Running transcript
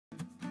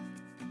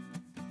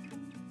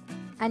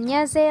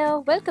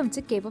Annyeonghaseyo, welcome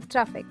to K-pop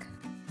Traffic.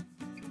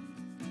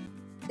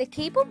 The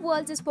K-pop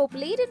world is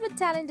populated with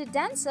talented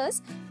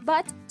dancers,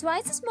 but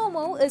Twice as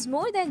Momo is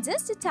more than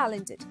just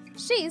talented.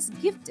 She is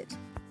gifted.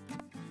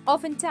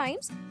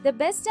 Oftentimes, the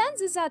best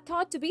dancers are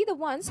thought to be the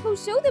ones who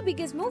show the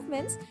biggest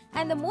movements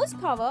and the most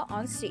power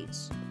on stage.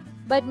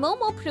 But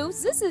Momo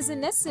proves this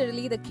isn't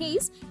necessarily the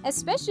case,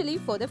 especially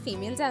for the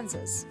female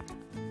dancers.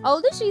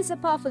 Although she is a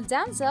powerful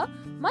dancer,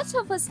 much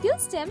of her skill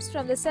stems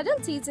from the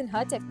subtleties in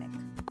her technique.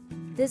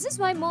 This is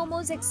why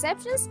Momo's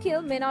exceptional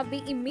skill may not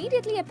be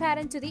immediately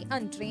apparent to the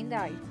untrained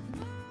eye.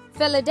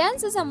 Fellow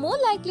dancers are more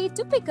likely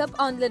to pick up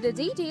on little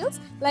details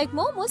like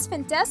Momo's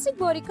fantastic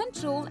body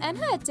control and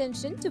her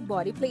attention to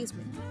body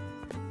placement.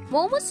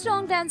 Momo's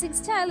strong dancing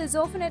style is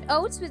often at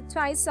odds with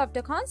Twice's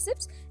softer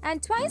concepts,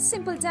 and Twice's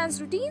simple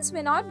dance routines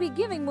may not be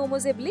giving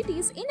Momo's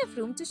abilities enough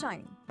room to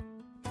shine.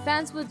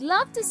 Fans would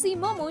love to see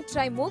Momo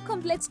try more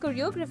complex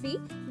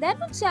choreography that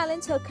would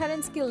challenge her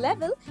current skill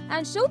level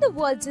and show the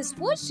world just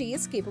what she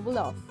is capable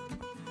of.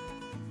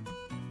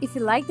 If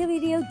you like the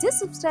video, just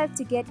subscribe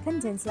to get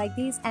contents like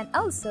these, and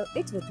also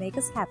it would make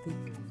us happy.